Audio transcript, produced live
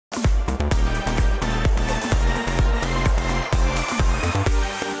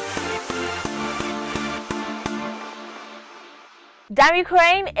Dammy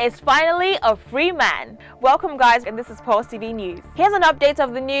Krane is finally a free man. Welcome guys, and this is Pulse.ng news. Here's an update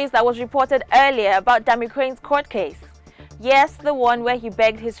of the news that was reported earlier about Dammy Krane's court case. Yes, the one where he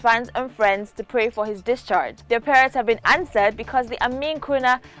begged his fans and friends to pray for his discharge. Their prayers have been answered because the Ameen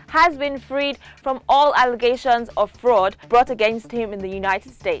crooner has been freed from all allegations of fraud brought against him in the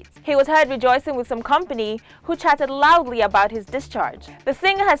United States. He was heard rejoicing with some company who chatted loudly about his discharge. The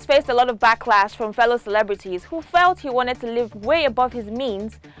singer has faced a lot of backlash from fellow celebrities who felt he wanted to live way above his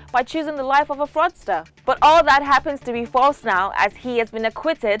means by choosing the life of a fraudster. But all that happens to be false now, as he has been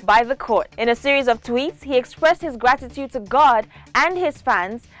acquitted by the court. In a series of tweets, he expressed his gratitude to God and his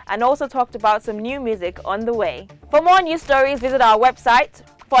fans, and also talked about some new music on the way. For more news stories, visit our website,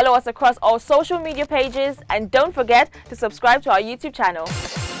 follow us across all social media pages, and don't forget to subscribe to our YouTube channel.